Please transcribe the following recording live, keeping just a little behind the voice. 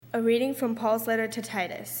A reading from Paul's letter to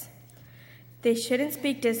Titus. They shouldn't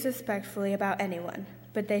speak disrespectfully about anyone,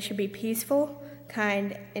 but they should be peaceful,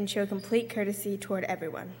 kind, and show complete courtesy toward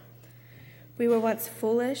everyone. We were once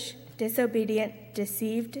foolish, disobedient,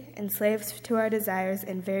 deceived, and slaves to our desires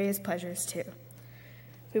and various pleasures too.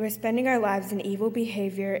 We were spending our lives in evil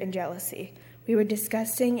behavior and jealousy. We were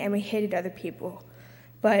disgusting and we hated other people.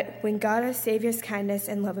 But when God, our Savior's kindness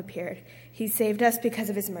and love appeared, he saved us because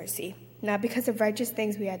of his mercy, not because of righteous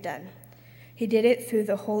things we had done. He did it through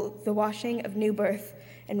the washing of new birth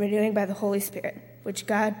and renewing by the Holy Spirit, which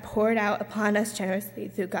God poured out upon us generously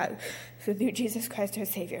through Jesus Christ our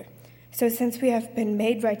Savior. So since we have been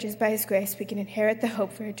made righteous by his grace, we can inherit the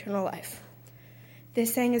hope for eternal life.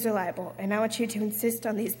 This saying is reliable, and I want you to insist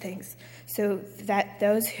on these things so that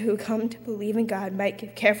those who come to believe in God might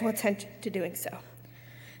give careful attention to doing so.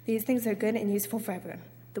 These things are good and useful for everyone.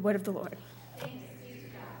 The word of the Lord.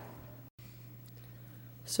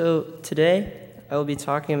 So today, I will be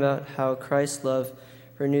talking about how Christ's love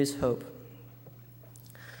renews hope.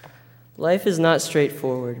 Life is not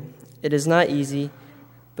straightforward. It is not easy,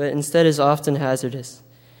 but instead is often hazardous.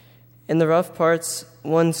 In the rough parts,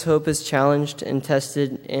 one's hope is challenged and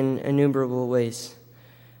tested in innumerable ways.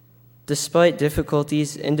 Despite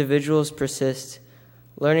difficulties, individuals persist,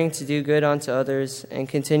 learning to do good unto others and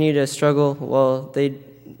continue to struggle while they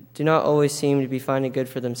do not always seem to be finding good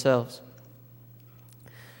for themselves.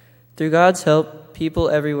 Through God's help, people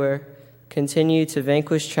everywhere continue to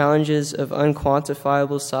vanquish challenges of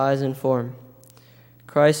unquantifiable size and form.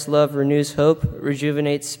 Christ's love renews hope,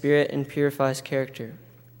 rejuvenates spirit, and purifies character.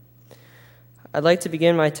 I'd like to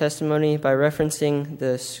begin my testimony by referencing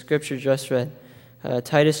the scripture just read,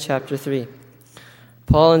 Titus chapter 3.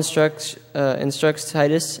 Paul instructs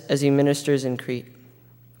Titus as he ministers in Crete.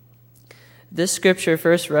 This scripture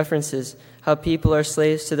first references how people are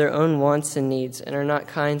slaves to their own wants and needs and are not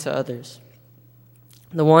kind to others.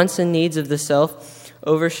 The wants and needs of the self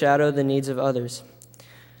overshadow the needs of others.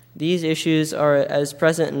 These issues are as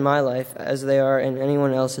present in my life as they are in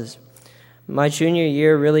anyone else's. My junior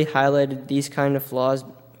year really highlighted these kind of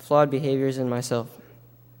flawed behaviors in myself.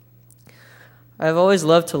 I've always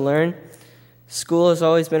loved to learn. School has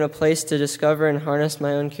always been a place to discover and harness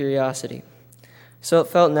my own curiosity. So it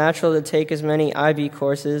felt natural to take as many IB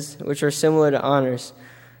courses, which are similar to honors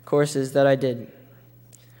courses, that I did,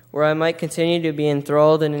 where I might continue to be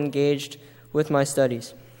enthralled and engaged with my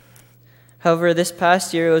studies. However, this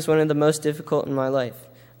past year was one of the most difficult in my life,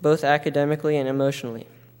 both academically and emotionally.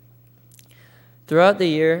 Throughout the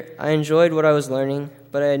year, I enjoyed what I was learning,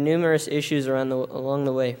 but I had numerous issues along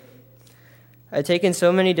the way. I had taken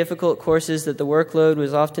so many difficult courses that the workload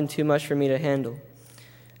was often too much for me to handle.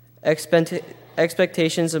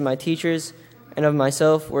 Expectations of my teachers and of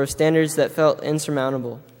myself were of standards that felt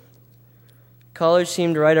insurmountable. College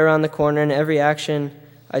seemed right around the corner, and every action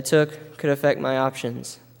I took could affect my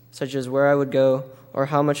options, such as where I would go or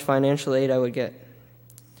how much financial aid I would get.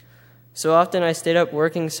 So often I stayed up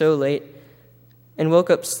working so late and woke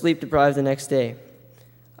up sleep-deprived the next day.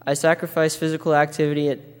 I sacrificed physical activity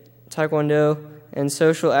at Taekwondo and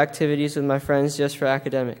social activities with my friends just for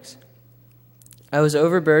academics. I was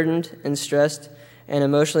overburdened and stressed and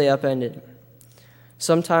emotionally upended.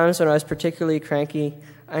 Sometimes when I was particularly cranky,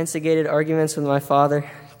 I instigated arguments with my father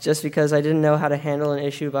just because I didn't know how to handle an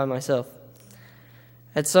issue by myself.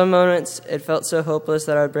 At some moments, it felt so hopeless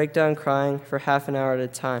that I would break down crying for half an hour at a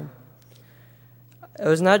time. I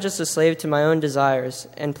was not just a slave to my own desires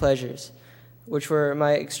and pleasures, which were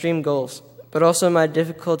my extreme goals, but also my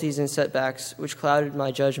difficulties and setbacks, which clouded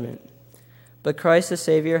my judgment. But Christ the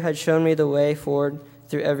Savior had shown me the way forward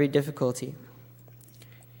through every difficulty.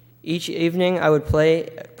 Each evening I would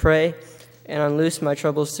pray, and unloose my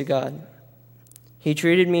troubles to God. He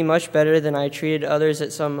treated me much better than I treated others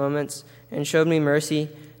at some moments, and showed me mercy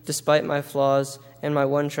despite my flaws and my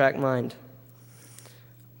one-track mind.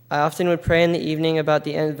 I often would pray in the evening about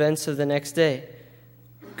the events of the next day,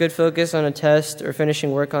 good focus on a test or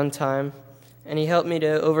finishing work on time, and he helped me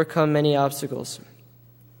to overcome many obstacles.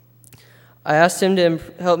 I asked him to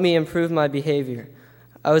help me improve my behavior.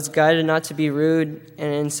 I was guided not to be rude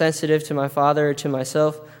and insensitive to my father or to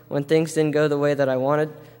myself when things didn't go the way that I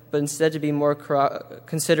wanted, but instead to be more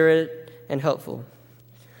considerate and helpful.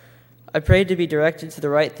 I prayed to be directed to the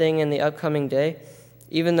right thing in the upcoming day,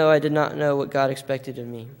 even though I did not know what God expected of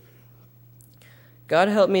me. God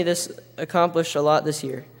helped me accomplish a lot this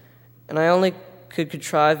year, and I only could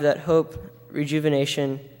contrive that hope,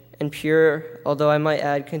 rejuvenation, and pure, although I might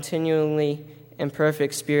add continually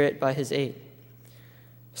imperfect spirit by his aid.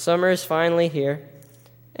 Summer is finally here,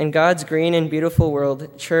 and God's green and beautiful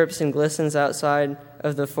world chirps and glistens outside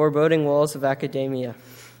of the foreboding walls of academia.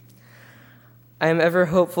 I am ever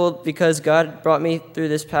hopeful because God brought me through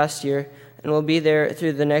this past year and will be there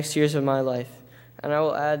through the next years of my life. And I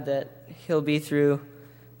will add that he'll be through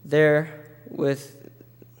there with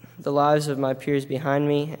the lives of my peers behind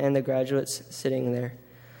me and the graduates sitting there.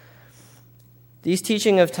 These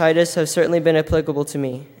teachings of Titus have certainly been applicable to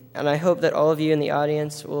me, and I hope that all of you in the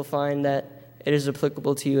audience will find that it is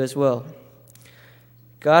applicable to you as well.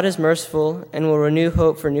 God is merciful and will renew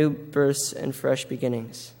hope for new births and fresh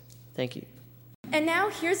beginnings. Thank you. And now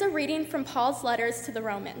here's a reading from Paul's letters to the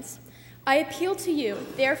Romans. I appeal to you,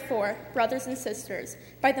 therefore, brothers and sisters,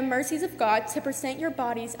 by the mercies of God, to present your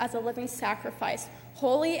bodies as a living sacrifice,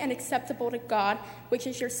 holy and acceptable to God, which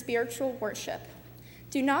is your spiritual worship.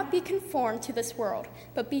 Do not be conformed to this world,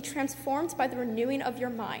 but be transformed by the renewing of your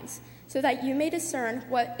minds, so that you may discern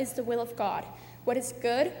what is the will of God, what is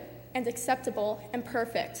good and acceptable and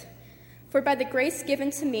perfect. For by the grace given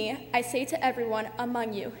to me, I say to everyone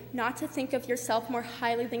among you, not to think of yourself more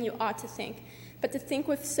highly than you ought to think, but to think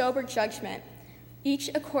with sober judgment, each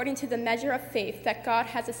according to the measure of faith that God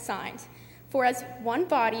has assigned. For as one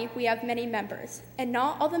body we have many members, and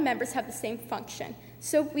not all the members have the same function.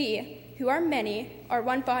 So we, who are many, are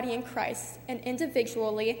one body in Christ, and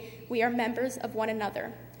individually we are members of one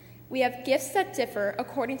another. We have gifts that differ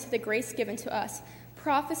according to the grace given to us,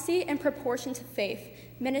 prophecy in proportion to faith,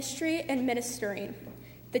 ministry and ministering,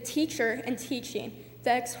 the teacher and teaching,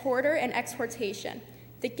 the exhorter and exhortation,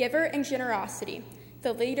 the giver and generosity,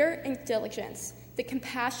 the leader and diligence, the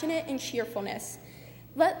compassionate and cheerfulness.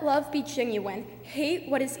 Let love be genuine, hate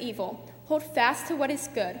what is evil, hold fast to what is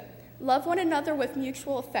good, love one another with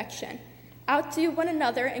mutual affection, outdo one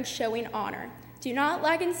another in showing honor. Do not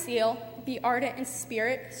lag in zeal, be ardent in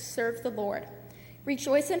spirit, serve the Lord.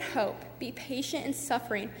 Rejoice in hope, be patient in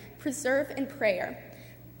suffering, persevere in prayer.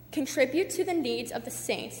 Contribute to the needs of the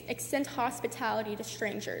saints, extend hospitality to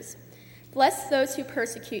strangers. Bless those who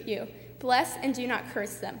persecute you, bless and do not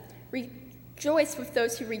curse them. Rejoice with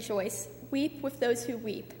those who rejoice, weep with those who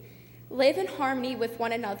weep. Live in harmony with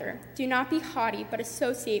one another. Do not be haughty, but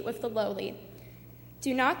associate with the lowly.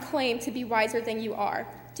 Do not claim to be wiser than you are.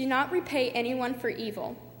 Do not repay anyone for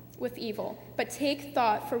evil with evil, but take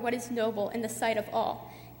thought for what is noble in the sight of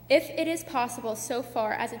all. If it is possible, so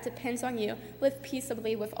far as it depends on you, live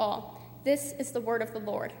peaceably with all. This is the word of the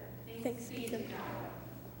Lord. Thanks be to God.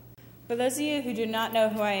 For those of you who do not know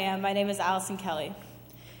who I am, my name is Allison Kelly.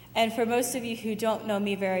 And for most of you who don't know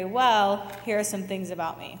me very well, here are some things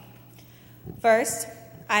about me. First,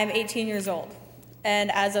 I'm 18 years old,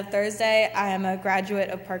 and as of Thursday, I am a graduate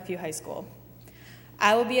of Parkview High School.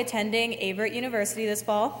 I will be attending Averett University this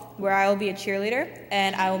fall, where I will be a cheerleader,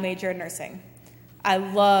 and I will major in nursing. I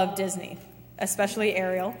love Disney, especially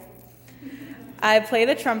Ariel. I play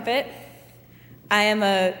the trumpet. I am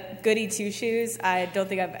a goody two-shoes. I don't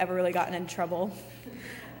think I've ever really gotten in trouble,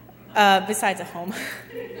 besides at home.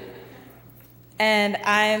 And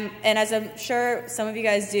as I'm sure some of you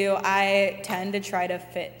guys do, I tend to try to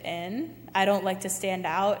fit in. I don't like to stand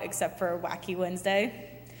out, except for Wacky Wednesday.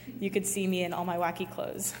 You could see me in all my wacky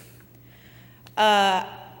clothes.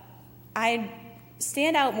 I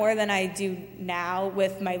stand out more than I do now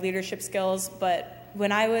with my leadership skills, but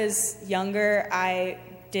when I was younger, I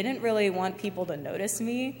didn't really want people to notice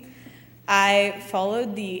me. I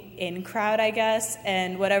followed the in crowd, I guess,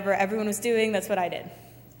 and whatever everyone was doing, that's what I did.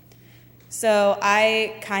 So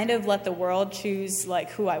I kind of let the world choose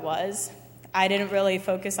who I was. I didn't really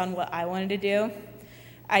focus on what I wanted to do.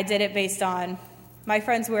 I did it based on my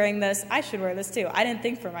friend's wearing this, I should wear this too. I didn't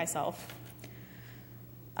think for myself.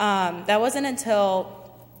 That wasn't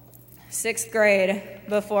until 6th grade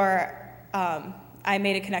before I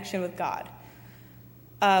made a connection with God.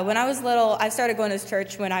 When I was little, I started going to this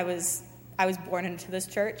church when I was born into this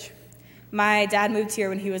church. My dad moved here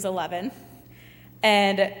when he was 11,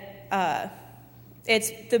 and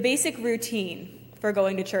it's the basic routine for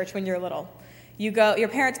going to church when you're little. Your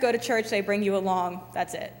parents go to church, they bring you along,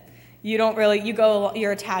 that's it. You're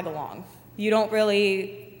a tag along. You don't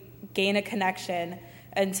really gain a connection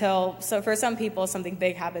so for some people, something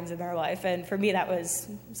big happens in their life, and for me, that was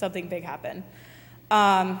something big happened.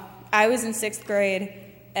 I was in 6th grade,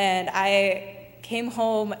 and I came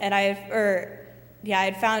home, and I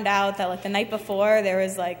had found out that the night before there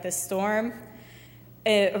was this storm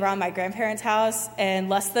around my grandparents' house, and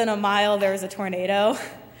less than a mile there was a tornado,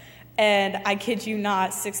 and I kid you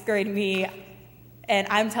not, 6th grade me. And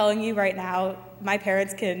I'm telling you right now, my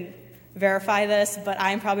parents can verify this, but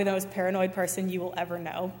I'm probably the most paranoid person you will ever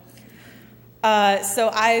know. So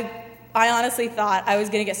I honestly thought I was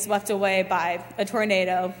going to get swept away by a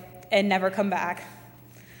tornado and never come back.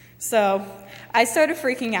 So I started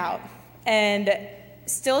freaking out. And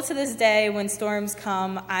still to this day, when storms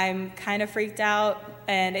come, I'm kind of freaked out,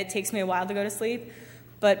 and it takes me a while to go to sleep.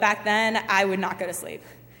 But back then, I would not go to sleep.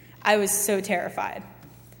 I was so terrified.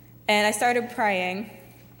 And I started praying.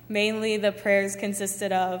 Mainly, the prayers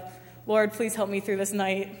consisted of, Lord, please help me through this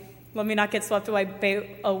night. Let me not get swept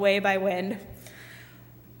away by wind.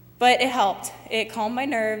 But it helped. It calmed my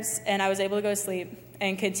nerves, and I was able to go to sleep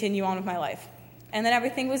and continue on with my life. And then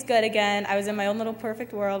everything was good again. I was in my own little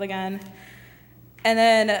perfect world again. And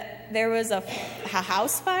then there was a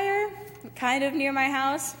house fire kind of near my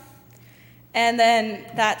house. And then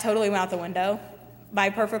that totally went out the window. My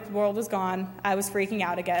perfect world was gone. I was freaking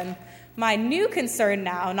out again. My new concern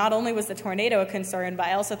now, not only was the tornado a concern, but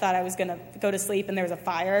I also thought I was going to go to sleep and there was a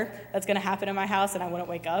fire that's going to happen in my house and I wouldn't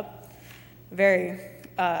wake up. Very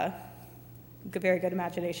good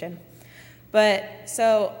imagination. But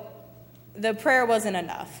so the prayer wasn't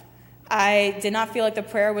enough. I did not feel like the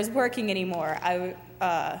prayer was working anymore. I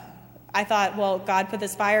thought, well, God put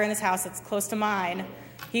this fire in this house that's close to mine.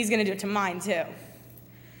 He's going to do it to mine too.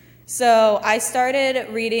 So I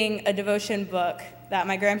started reading a devotion book that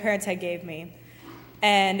my grandparents had gave me.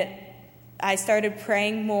 And I started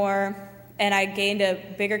praying more, and I gained a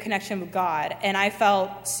bigger connection with God. And I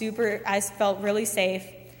felt really safe.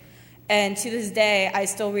 And to this day, I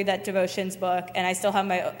still read that devotions book, and I still have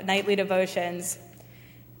my nightly devotions.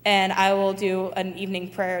 And I will do an evening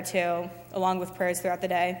prayer too, along with prayers throughout the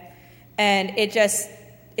day. And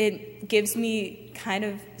it gives me kind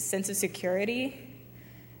of sense of security.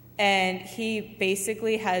 And he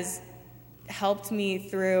basically has helped me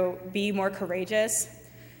through be more courageous,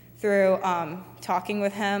 through talking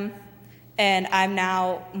with him. And I'm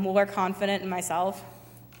now more confident in myself.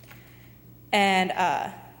 And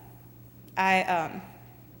I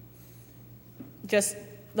just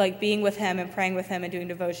like being with him and praying with him and doing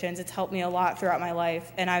devotions, it's helped me a lot throughout my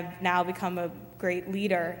life. And I've now become a great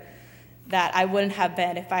leader that I wouldn't have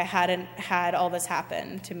been if I hadn't had all this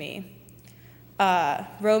happen to me.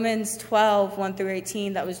 Romans 12, 1 through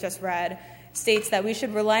 18, that was just read, states that we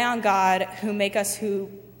should rely on God to make us who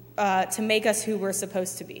we're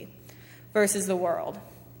supposed to be, versus the world.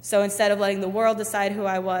 So instead of letting the world decide who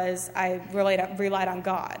I was, I relied on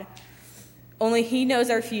God. Only he knows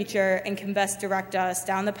our future and can best direct us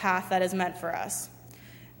down the path that is meant for us.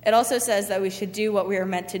 It also says that we should do what we are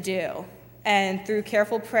meant to do. And through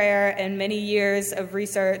careful prayer and many years of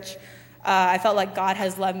research, I felt like God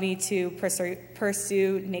has led me to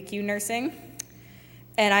pursue NICU nursing.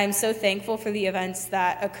 And I'm so thankful for the events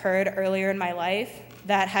that occurred earlier in my life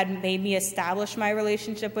that had made me establish my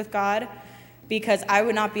relationship with God, because I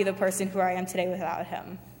would not be the person who I am today without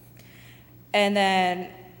him. And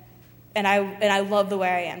I love the way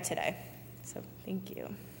I am today. So thank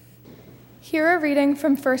you. Hear a reading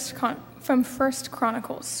from First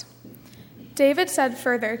Chronicles. David said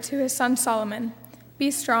further to his son Solomon,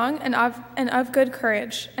 "Be strong and of good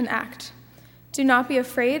courage, and act. Do not be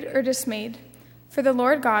afraid or dismayed, for the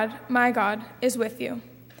Lord God, my God, is with you.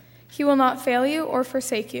 He will not fail you or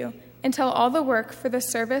forsake you until all the work for the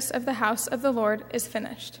service of the house of the Lord is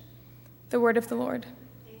finished." The word of the Lord.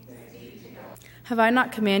 Have I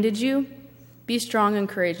not commanded you? Be strong and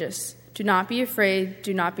courageous. Do not be afraid,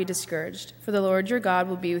 do not be discouraged, for the Lord your God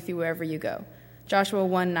will be with you wherever you go. Joshua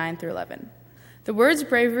 1, 9 through 11. The words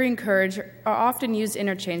bravery and courage are often used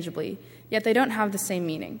interchangeably, yet they don't have the same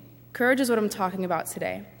meaning. Courage is what I'm talking about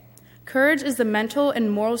today. Courage is the mental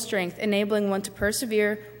and moral strength enabling one to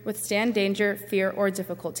persevere, withstand danger, fear, or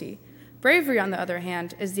difficulty. Bravery, on the other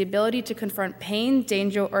hand, is the ability to confront pain,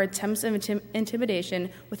 danger, or attempts of intimidation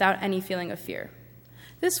without any feeling of fear.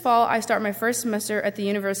 This fall, I start my first semester at the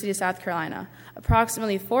University of South Carolina,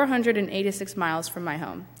 approximately 486 miles from my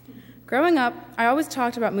home. Growing up, I always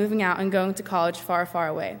talked about moving out and going to college far, far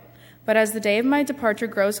away. But as the day of my departure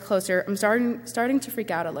grows closer, I'm starting to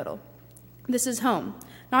freak out a little. This is home,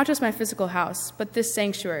 not just my physical house, but this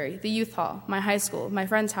sanctuary, the youth hall, my high school, my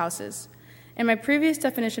friends' houses. In my previous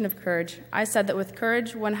definition of courage, I said that with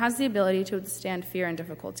courage, one has the ability to withstand fear and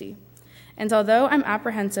difficulty. And although I'm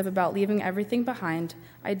apprehensive about leaving everything behind,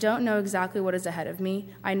 I don't know exactly what is ahead of me.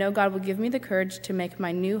 I know God will give me the courage to make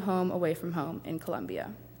my new home away from home in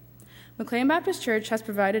Columbia. McLean Baptist Church has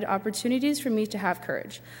provided opportunities for me to have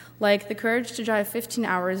courage, like the courage to drive 15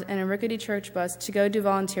 hours in a rickety church bus to go do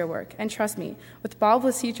volunteer work. And trust me, with Bob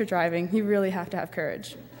Lasitra driving, you really have to have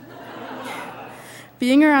courage.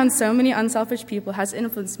 Being around so many unselfish people has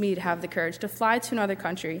influenced me to have the courage to fly to another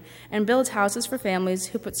country and build houses for families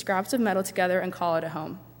who put scraps of metal together and call it a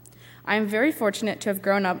home. I am very fortunate to have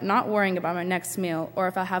grown up not worrying about my next meal or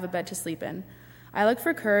if I'll have a bed to sleep in. I look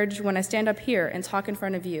for courage when I stand up here and talk in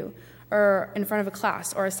front of you, or in front of a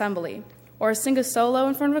class or assembly, or sing a solo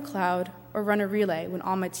in front of a crowd, or run a relay when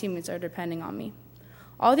all my teammates are depending on me.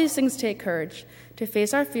 All these things take courage, to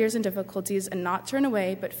face our fears and difficulties and not turn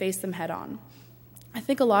away, but face them head on. I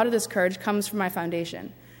think a lot of this courage comes from my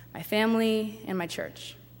foundation, my family, and my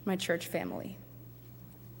church family.